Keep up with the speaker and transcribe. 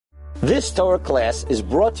This Torah class is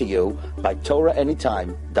brought to you by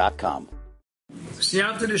TorahAnytime.com.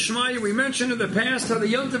 Siyata D'Shmaya, we mentioned in the past how the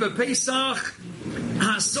Yom Tov of Pesach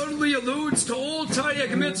subtly alludes to all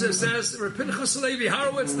Taryag mitzvahs, as Rav Pinchas Levi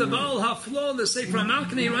Horowitz, the Baal Haflo, the Sefer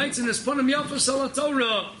HaMalkani, writes in his Punim Yafas al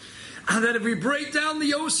Torah, and that if we break down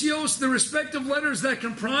the osios, the respective letters that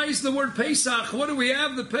comprise the word Pesach, what do we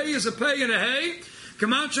have? The Pei is a Pei and a Hey.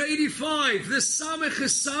 Gematria 85. This Samech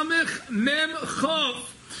is Samech Mem Chav.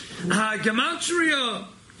 Gematria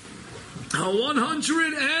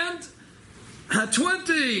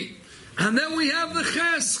 120. And then we have the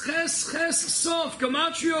Ches Sof,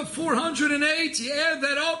 Gematria 408. You add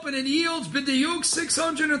that up and it yields B'diyuk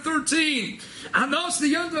 613. And thus the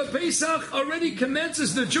Yom Tov Pesach already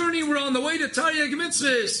commences the journey. We're on the way to Taryag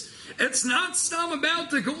Mitzvahs. It's not stam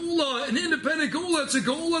about the Geula, an independent Geula. It's a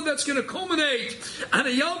Geula that's going to culminate and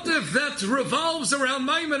a Yom Tov that revolves around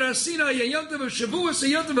Maimon Arsina, a Yom Tov of Shavuos, a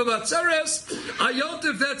Yom Tov of Atzeres, a Yom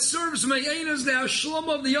Tov that serves Me'enas, the Hashlam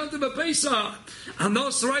of the Yom Tov of Pesach. And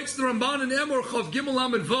thus writes the Ramban in Emor Chav Gimel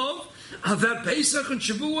Amid Vav, that Pesach and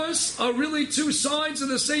Shavuos are really two sides of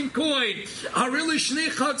the same coin. Are really Shnei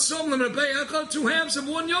Chad Somlan and Echad, two halves of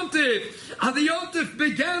one Yom Tov. The Yom Tov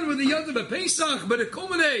began with the Yom Tov of Pesach, but it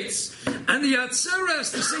culminates. And the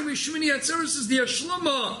Atzeres, the same way Shmini Atzeres is the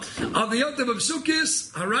Ashlama of the Yom Tov of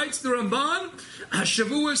Sukkot. Writes the Ramban,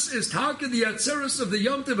 Shavuos is Taka, the Atzeres of the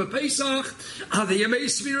Yom Tov of Pesach. The Yemei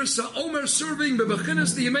Sfiras Omer serving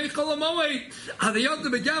Bebechinas, the Yemei Chol HaMoed. The Yom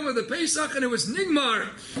Tov began with the Pesach and it was Nigmar.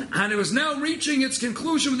 And it was now reaching its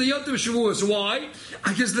conclusion with the Yom Tov Shavuos. Why?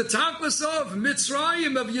 Because the Taklas of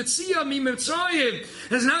Mitzrayim, of Yetziah Mi Mitzrayim,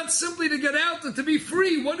 is not simply to get out and to be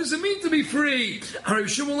free. What does it mean to be free? Rav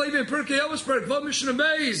Shmuel Levi in Perkei Avos Perek Vav Mishnah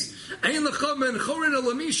Beis, Ein Lechem and Chorin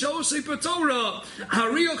Elamisha Osei Patorah.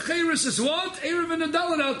 Hariyah Cheres is what? Erev and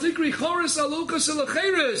Adalat Al Tikri Choris Alukas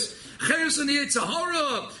Elacheres. Cheres in the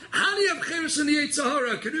Yitzhahara. How do you have Cheres in the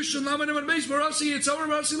Yitzhahara? Kedusha Lamanim and Beis Barasi Yitzhahara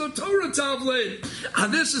Barasi Lo Torah Tavlin.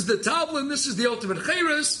 And this is the Tavlin. This is the ultimate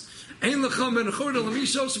Cheres. Ein Lechem and Chorin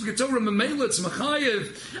Elamisha Osei Patorah Memela. It's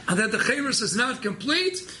Machayev. And that the Cheres is not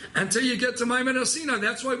complete until you get to Maimon Asina.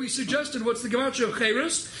 That's why we suggested what's the Gematria of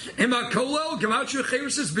Cheres. Ema Kolel, Gematria of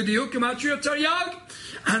Cheres is B'diuk, Gematria of Taryag.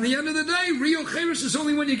 And at the end of the day, real Cheres is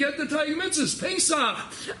only when you get the Taryag Mitzvahs. Pesach,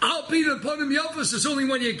 Al Pida Podim Yalfas is only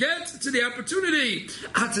when you get to the opportunity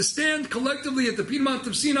to stand collectively at the Piedmont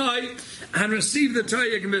of Sinai and receive the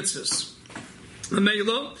Taryag Mitzvahs. The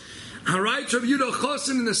Mela, alright, Rav Yudah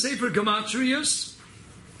Chosin in the Sefer Gematrias,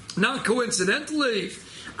 not coincidentally,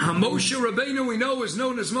 Moshe Rabbeinu, we know, is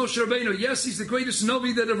known as Moshe Rabbeinu. Yes, he's the greatest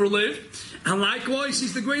Novi that ever lived. And likewise,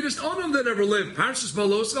 he's the greatest Onam that ever lived. Parshas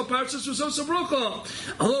Baloscha, Parshas Rososa Brocha.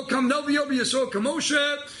 Alo Kam Novi Yobi Yisro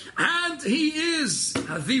Kamoshe. And he is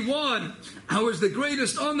the one who is the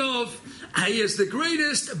greatest Onav. He is the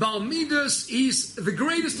greatest Balmidas. He's the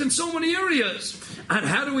greatest in so many areas. And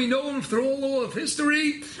how do we know him through all of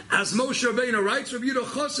history? As Moshe Rabbeinu writes, Rav Yudah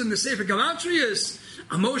Chos in the Sefer Gematrias,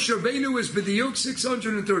 Moshe Rabbeinu is B'diyuk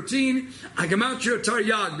 613, Gematria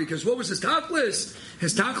Taryag, because what was his tachlis?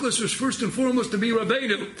 His tachlis was first and foremost to be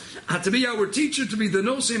Rabbeinu, to be our teacher, to be the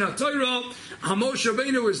Nosein HaTorah. Moshe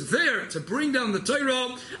Rabbeinu is there to bring down the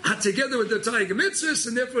Torah together with the Taryag Mitzvahs,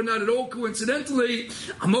 and therefore not at all coincidentally,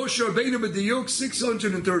 Moshe Rabbeinu B'diyuk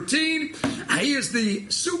 613. He is the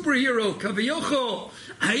superhero, Kaviyochel.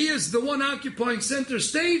 He is the one occupying center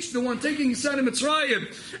stage, the one taking us out of Mitzrayim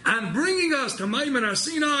and bringing us to Maimon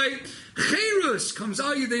Sinai. Cheres comes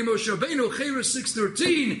Ayidei Moshe Rabbeinu, Cheres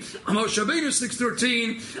 613. Moshe Rabbeinu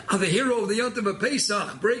 613, the hero of the Yom Tov of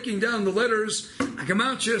Pesach, breaking down the letters,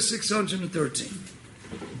 Gematria 613.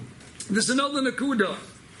 This is another Nakuda.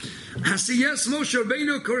 See, yes, Moshe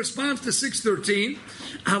Rabbeinu corresponds to 613.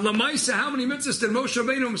 Lamaisa, how many mitzvahs did Moshe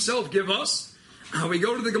Rabbeinu himself give us? We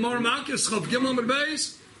go to the Gemara Makis, Chav Gimel Amud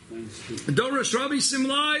Beis, Dorosh Rabbi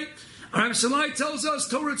Simlai. Rabbi Simlai tells us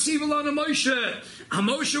Torah Tziva Lana Moshe.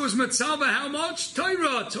 Moshe was Metzava, how much?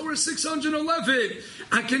 Torah 611.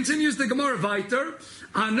 And continues the Gemara Vayter.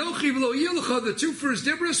 Anochi v'lo yilcha, the two first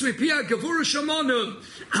dibros, v'pia gavura shamanu.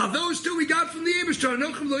 Those two we got from the Eibishter.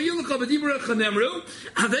 Anochi v'lo yilcha v'dibra chanemru.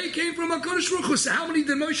 They came from HaKadosh Baruch Hu. So how many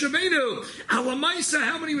did Moshe Rabbeinu? Alamaisa,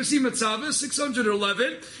 how many was he Metzava?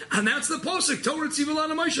 611. And that's the posuk. Torah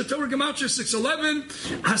Tzivilana Moshe. Torah Gematria 611.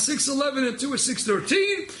 611 and 2 is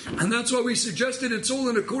 613. And that's why we suggested it's all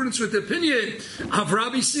in accordance with the opinion of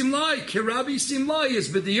Rabbi Simlai. Rabbi Simlai is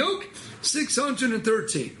B'diuk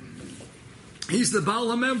 613. He's the Baal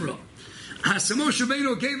HaMemra. So Moshe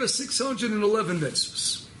Rabbeinu gave us 611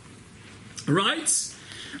 mitzvahs. Right?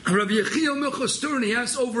 Rabbi Yechiel Milchos Stern, he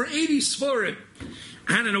has over 80 Sforim.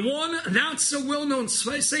 And in one not so well-known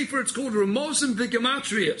sefer, it's called Ramozim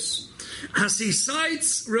V'Gematrius. As he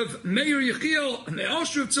cites Rav Meir Yechiel and the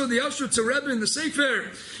Ashravtza Rebbe in the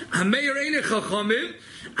sefer, Meir Einei Chachamim,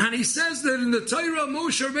 and he says that in the Torah,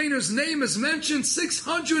 Moshe Rabbeinu's name is mentioned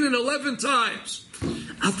 611 times.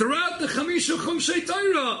 And throughout the Chamisha Chumshei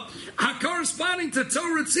Torah, corresponding to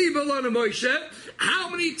Torah Tziva Lana Moshe, how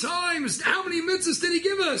many times, how many mitzvahs did he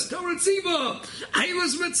give us? Torah Tziva. He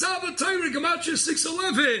was Mitzvah Torah, Gematria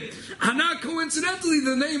 611. And not coincidentally,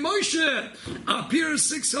 the name Moshe appears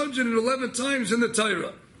 611 times in the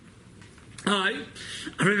Torah. Rabbi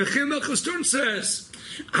Yechiel Melchus Stern says,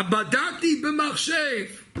 Abadakti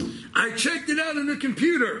b'machshev. I checked it out on the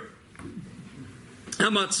computer.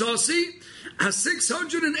 Hamatzasi has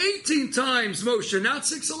 618 times Moshe, not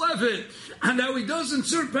 611. And now he does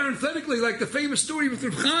insert parenthetically, like the famous story with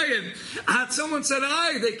Rav Chaim. Someone said,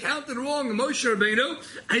 they counted wrong, Moshe Rabbeinu.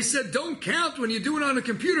 I said, don't count when you do it on a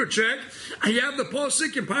computer check. And you have the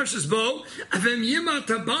Pasuk in Parshas Bo. Avem yima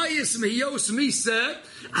tabayis miyos miseh.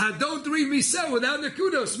 Don't read miseh without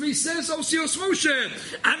nekudos. Miseh is osios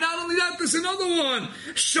Moshe. And not only that, there's another one.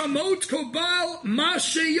 Shamot kobal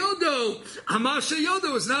mashe yodo. Mashe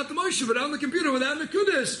yodo is not the Moshe, but on the computer without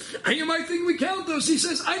nekudos. And you might think we count those. He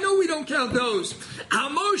says, I know we don't count those.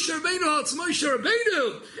 Moshe Rabbeinu, it's Moshe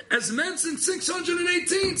Rabbeinu, as mentioned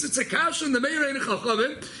 618. It's a kasha in the Meir Einei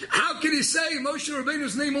Chachamim. How can he say Moshe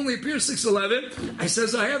Rabbeinu's name only appears 611? I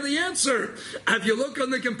says, I have the answer. If you look on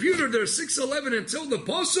the computer, there's 611 until the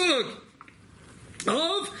pasuk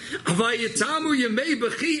of Vayitamu Yemei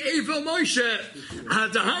B'chi Evel Moshe.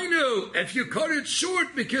 Hadahainu, if you cut it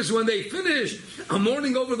short, because when they finished a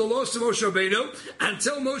mourning over the loss of Moshe Rabbeinu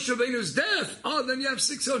until Moshe Rabbeinu's death, then you have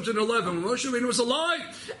 611. When Moshe Rabbeinu was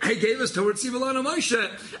alive, he gave us Torah Tziva Lana Moshe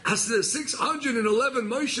as the 611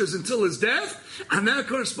 Moshes until his death, and that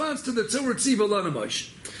corresponds to the Torah Tziva Lana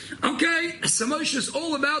Moshe. Okay, so Moshe is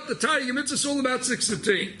all about the Torah Mitzvah, it's all about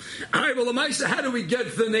 615. All right, well, Lamaisa, how do we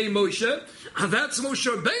get the name Moshe? That's Moshe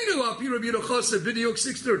Rabbeinu, Al Pi Rabbi Yehuda Chassid, B'diuk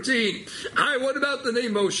 613. All right, what about the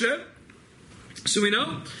name Moshe? So we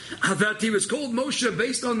know that he was called Moshe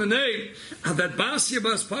based on the name that Basya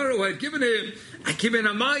Bas Paro had given him, Akiben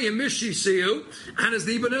Amayim Mishisiu, and as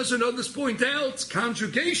the Ibn Ezra and others point out,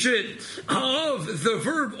 conjugation of the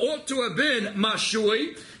verb ought to have been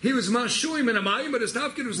Mashui. He was Mashuim and Amayim, but his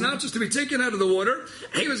tafkid was not just to be taken out of the water.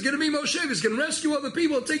 He was going to be Moshe. He was going to rescue other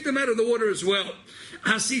people and take them out of the water as well.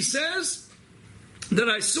 As he says, that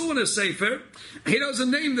I saw in a sefer, he doesn't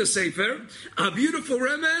name the sefer, a beautiful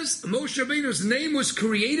remez, Moshe Rabbeinu's name was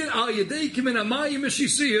created al yedei kimin amayim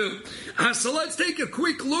mishisiyu. So let's take a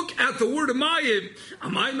quick look at the word amayim.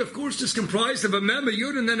 Amayim, of course, is comprised of a mem, a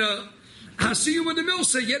yud, and then a hasiyum and a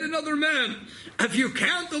milsa, yet another mem. If you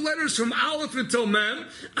count the letters from Aleph until Mem,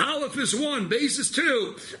 Aleph is 1, Beis is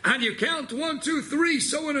 2, and you count 1, 2, 3,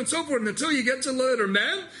 so on and so forth until you get to the letter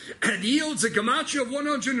Mem, and it yields a gematria of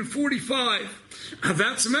 145. And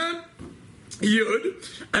that's Mem. Yud.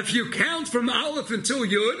 If you count from Aleph until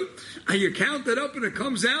Yud, and you count that up and it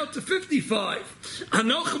comes out to 55.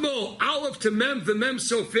 Anochmo, Aleph to Mem, the Mem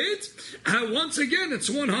Sofit, and once again it's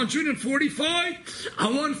 145,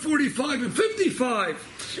 and 145 and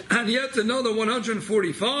 55. And yet another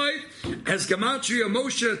 145, as Gematria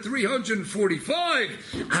Moshe 345.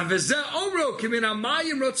 Avizeh Omro, Kimin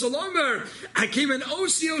Amayim Ratzalomer, Akimin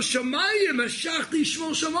Osio Shamayim, Ashachti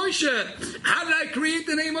Shmol Shamoshe. How did I create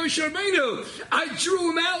the name Moshe Rabbeinu? I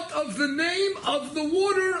drew him out of the name of the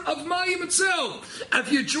water of Mayim itself.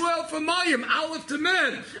 If you drew out from Mayim, Aleph to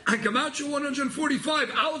Men, and Gematria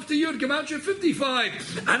 145, Aleph to Yud, Gematria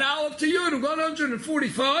 55, and Aleph to Yud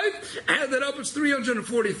 145, add that up, it's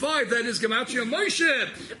 345. That is Gematria Moshe.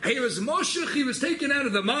 He was Moshe, he was taken out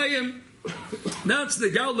of the Mayim. That's the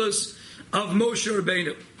Galus of Moshe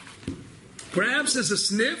Rabbeinu. Perhaps as a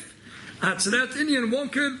sniff, Tzedek Indian, one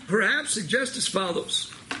could perhaps suggest as follows.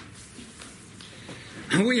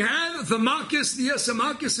 We had the Makis, the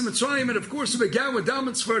Makis in Mitzrayim, and of course it began with Dam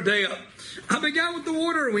and Tzfardeya. I began with the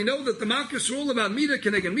water. We know that the Makis are all about Midah,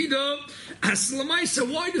 Keneged Midah. As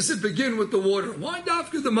Lamaisa, why does it begin with the water? Why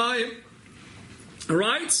Dafka the Mayim? All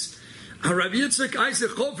right? Rabbi Yitzchak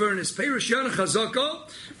Isaac Chover in his Perush Yana Chazaka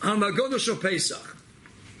on Magodah Shel Pesach.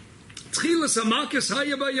 Tchilas Hamakis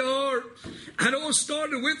Hayabayar. And it all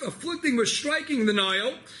started with afflicting, with striking the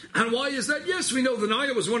Nile. And why is that? Yes, we know the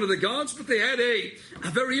Nile was one of the gods, but they had a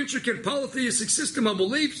very intricate polytheistic system of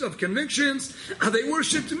beliefs, of convictions. They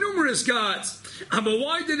worshipped numerous gods. But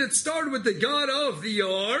why did it start with the God of the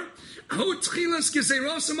Yar? What did they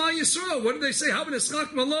say?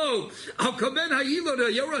 Habanishchak Malo. But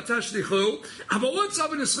what's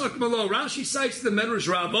Habanishchak Malo? Rashi cites the Medrash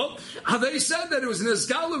Rabbah. They said that it was an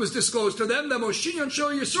Esgala was disclosed to them that Moshe and Shal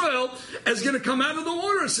Yisrael is going to come out of the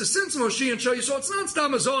water. So since Moshe and Shal Yisrael, it's not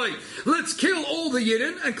Stamazoi. Let's kill all the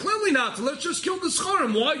Yidden, and clearly not. Let's just kill the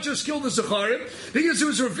Zecharim. Why just kill the Zecharim? Because it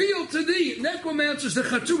was revealed to the necromancers, the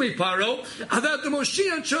Chatumi Paro, that the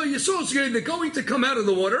Moshe and Shal Yisrael is going to come out of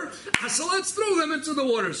the water. So let's throw them into the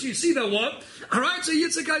water. So you see that what? Alright, so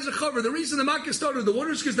Yitzchak guys are covered. The reason the Makkah started the water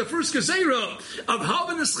is because the first Gezerah of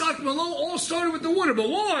Habanishchak Malo all started with the water. But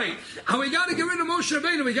why? And we got to get rid of Moshe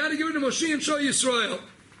Rabbeinu. We got to get rid of Moshe and Shal Yisrael.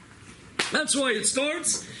 That's why it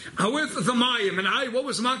starts with the Mayim. And what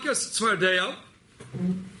was Makkah? Tzvardeya.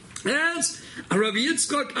 And Rabbi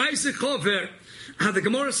Yitzchak Isaac Chover. The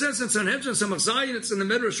Gemara says in Sanhedrin Samachzai, and it's in the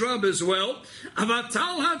Medrash Rabbah as well.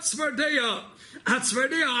 Avatal HaTzvardeya.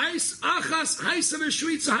 HaTzvardeya Achas Haisa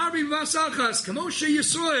V'Shvit Zaharbi V'Vas Achas Kamoshe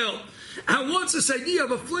Yisrael. And what's this idea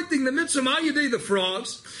of afflicting the mitzvah Mayadei, the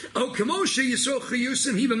frogs? Oh, Kamoshe Yisrael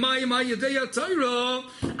Chayusim Hiva Mayim Mayadei HaTorah.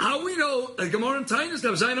 How we know the Gemara in Tainis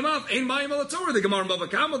Dav Zayin Amav Ein Mayim HaTorah. The Gemara in Bava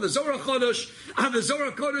Kama, the Zohar Chodesh, and the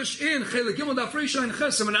Zohar Kodesh in Chelik Gimel Daf Reisha and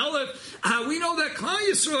Chesam and Aleph. We know that Klal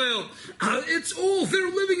Yisrael, it's all they're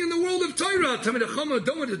living in the world of Torah. Tamid Chama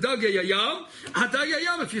Doma de Dagya Yayam.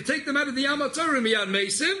 Adagayam. If you take them out of the Yam HaTorah Miyad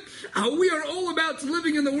Mesim, we are all about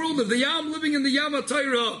living in the world of the Yam, living in the Yam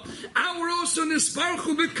HaTorah. We're also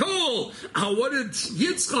Nisparchu B'Kol. What did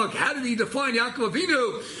Yitzchak? How did he define Yaakov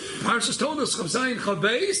Avinu? Parshas told us Chavzayin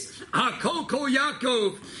Chabeis. Kol Kol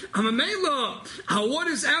Yaakov. Amamela. What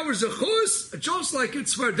is our zechus? Just like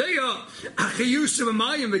it's Tzvardeya. Achiyusim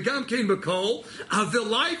Amayim V'Gam Kein B'Kol. The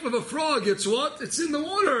life of a frog. It's what? It's in the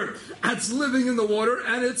water. It's living in the water,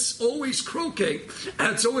 and it's always croaking.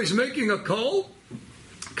 And it's always making a kol.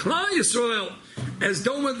 Klal Yisrael, as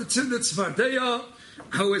Doma the Tzvardeya,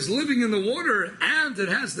 who is living in the water, and it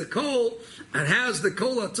has the kol, it has the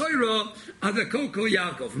kol HaTorah, and the kol Kol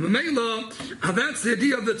Yaakov. Memela, that's the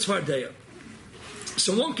idea of the Tzvardeya.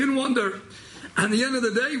 So one can wonder, at the end of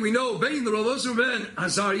the day, we know Bein the Rav Ozer ben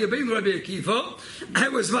Azariah, Bein Rabbi Akiva, it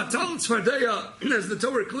was Vatal Tzvardeya, as the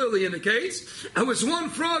Torah clearly indicates. It was one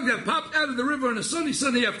frog that popped out of the river on a sunny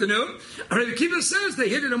afternoon. Rabbi Akiva says they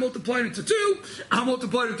hit it and multiplied it to 2, and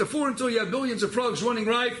multiplied it to 4 until you have billions of frogs running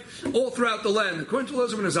rife all throughout the land. According to Rav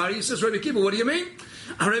Ozer ben Azariah, he says, Rabbi Akiva, what do you mean?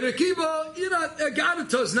 Rabbi Akiva,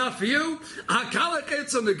 Gadata is not for you.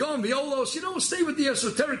 Kalachetz on the Gon Violos, stay with the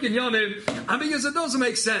esoteric in Yonim, because it doesn't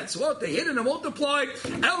make sense. What? They hit it and multiplied.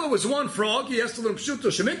 Ella was one frog. He has to learn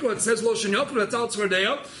Pshuto Shemikra. It says Lo Shenyofer Atal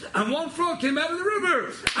Tzvardeya. And one frog came out of the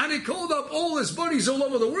river. And he called up all his buddies all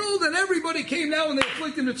over the world, and everybody came now and they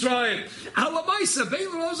afflicted the tribe. Alamaisa, Bein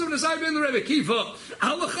L'Ozav Nazai Ben Rabbi Akiva.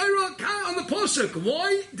 Alachayra on the Posuk.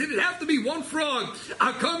 Why did it have to be one frog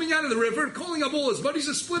coming out of the river, calling up all his buddies?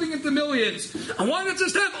 Are splitting into millions. And why not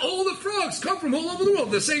just have all the frogs come from all over the world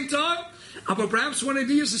at the same time? But perhaps one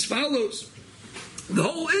idea is as follows. The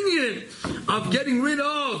whole Indian of getting rid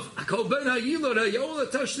of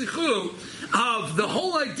the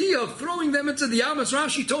whole idea of throwing them into the Yam, as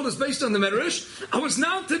Rashi told us based on the Medrash, I was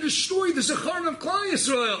not to destroy the Zecharim of Klal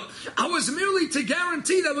Yisrael. I was merely to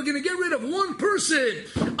guarantee that we're going to get rid of one person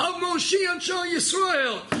of Moshe and Shal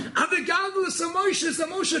Yisrael. And the godless of Moshe is that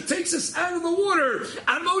Moshe takes us out of the water,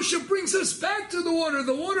 and Moshe brings us back to the water of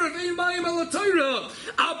Ein Mayim HaTorah.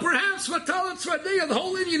 Perhaps Vatal Tzvardeya, the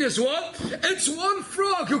whole Indian is what? It's one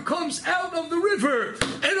frog who comes out of the river.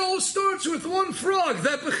 It all starts with one frog.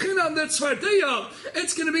 That Bechina, that Tzvardeya,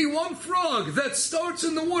 it's going to be one frog that starts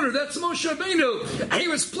in the water. That's Moshe Rabbeinu. He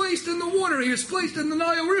was placed in the water. He was placed in the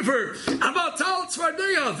Nile River. About Tal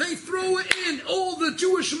Tzvardeya, they throw in all the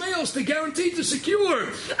Jewish males to guarantee to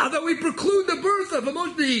secure that we preclude the birth of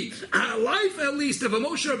the life, at least, of a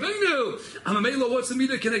Moshe Rabbeinu. Amamela, what's the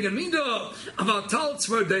Midah Keneged Midah? About Tal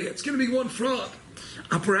Tzvardeya, it's going to be one frog.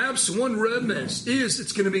 Perhaps one remez is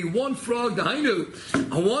it's going to be one frog, the Hainu,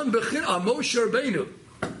 one Moshe Rabbeinu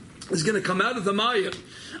is going to come out of the Mayim.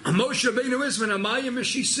 Moshe Rabbeinu is min Amayim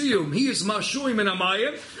Meshisium. He is Mashuim in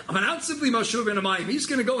Amayim. Not simply Mashuim in Amayim. He's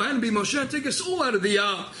going to go ahead and be Moshe and take us all out of the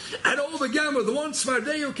Yam. And all began with the one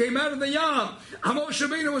Tzvardeya came out of the Yam. Moshe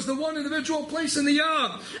Rabbeinu was the one individual place in the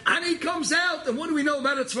Yam. And he comes out, and what do we know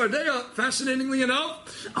about a Tzvardeya? Fascinatingly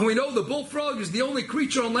enough, and we know the bullfrog is the only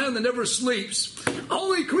creature on land that never sleeps.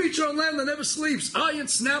 Only creature on land that never sleeps.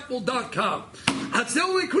 IanSnapple.com. That's the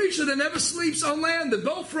only creature that never sleeps on land. The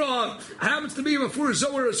bullfrog happens to be a Mefur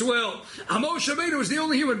Zohar as well. Moshe Rabbeinu was the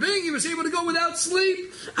only human being. He was able to go without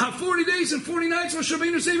sleep. 40 days and 40 nights, Moshe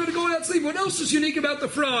Rabbeinu was able to go without sleep. What else is unique about the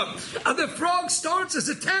frog? The frog starts as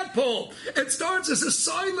a tadpole. It starts as a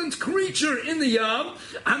silent creature in the Yam,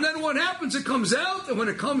 and then what happens? It comes out, and when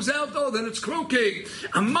it comes out, then it's croaking.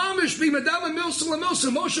 Mamish b'madama milsa l'milsa.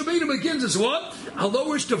 Moshe Rabbeinu begins as what?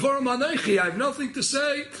 Aloish devarim anechi. I have nothing to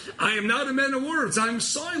say. I am not a man of words. I am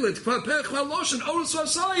silent. And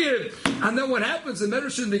then what happens? The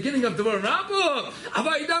Medrash in the beginning of Devarim Rabbah.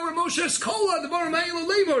 Avaydar Moshe Eskola Devarim Ha'ila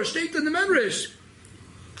Levar. State in the Medrash.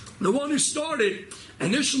 The one who started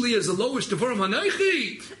initially as the lowest Devarim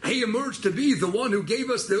Hanechi, he emerged to be the one who gave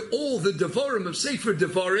us all the Devarim of Sefer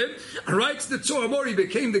Devarim, and writes the Torah Mori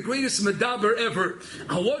became the greatest Medaber ever.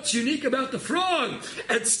 And what's unique about the frog?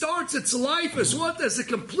 It starts its life as what? As a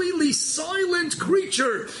completely silent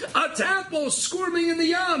creature, a tadpole squirming in the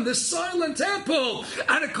Yam, the silent tadpole,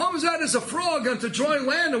 and it comes out as a frog onto dry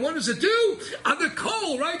land, and what does it do? On the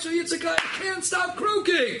coal, right? So it's a guy can't stop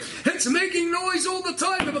croaking. It's making noise all the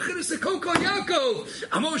time. The Koko Yaakov.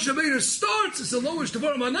 Moshe Rabbeinu starts as the lowest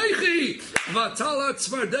Devarim Hanechi, Vatala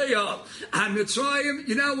Tzvardeya, and Mitzrayim.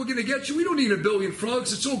 We're going to get you. We don't need 1 billion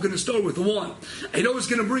frogs. It's all going to start with one. It's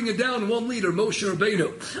going to bring it down 1 liter. Moshe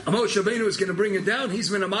Rabbeinu. Moshe Rabbeinu is going to bring it down. He's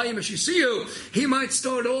Menamayim Ashisiyu. He might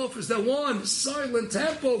start off as the one silent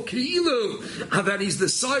tadpole Ki'ilu, and that he's the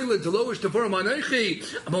silent, the lowest Devarim Hanechi.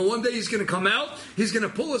 But one day he's going to come out. He's going to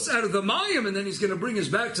pull us out of the Mayim, and then he's going to bring us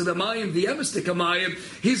back to the Mayim, the Emistik Mayim.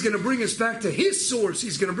 He's going to bring us back to his source.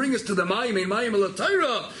 He's going to bring us to the Mayim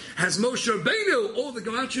al-Torah. Has Moshe Rabbeinu, all the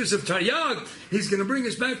gematrias of Taryag. He's going to bring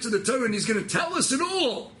us back to the Torah, and he's going to tell us it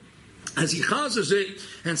all. As he chazes it,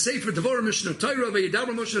 and Sefer Devarim Mishnah Torah, Vayidaber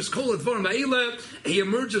Moshe Eskola Devarim Ha'ila, he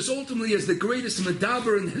emerges ultimately as the greatest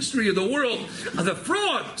medaber in the history of the world. And the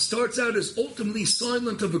frog starts out as ultimately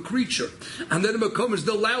silent of a creature, and then it becomes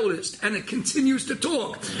the loudest, and it continues to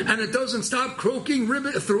talk, and it doesn't stop croaking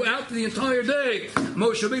throughout the entire day.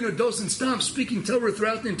 Moshe Rabbeinu doesn't stop speaking Torah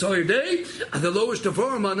throughout the entire day, and the lowest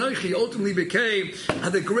Devarim Hanechi ultimately became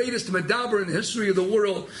the greatest medaber in the history of the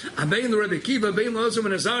world. And Bein Rebbe Kiva, Bein Lazar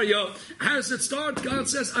and Azariah. How does it start? God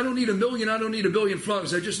says, I don't need 1 million, I don't need 1 billion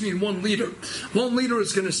frogs, I just need 1 liter. 1 liter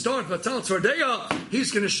is going to start, Vatal Tzvardeya,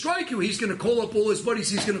 he's going to strike you, he's going to call up all his buddies,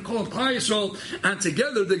 he's going to call up Klal Yisrael, and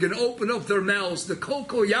together they're going to open up their mouths, the Kol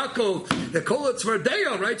Yaakov, the Kol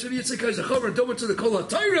Tzvardeya, right? So the Yitzchak is a chaver, and over to the Kol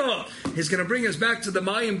HaTorah. He's going to bring us back to the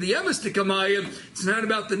Mayim, the Emistik Mayim. It's not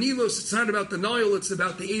about the Nilos, it's not about the Nile, it's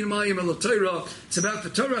about the Ein Mayim al-Torah, it's about the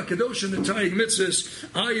Torah Kadosh and the Taryag Mitzvahs.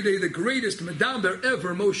 Ayidei, the greatest medaber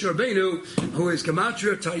ever, Moshe Rabbeinu, who is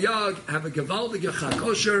Gematria Taryag. Have a Gevaldige Chag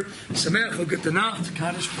Kosher. Sameach Gute Nacht.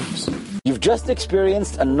 Kaddish Brooks. You've just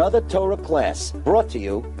experienced another Torah class brought to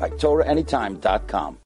you by TorahAnytime.com.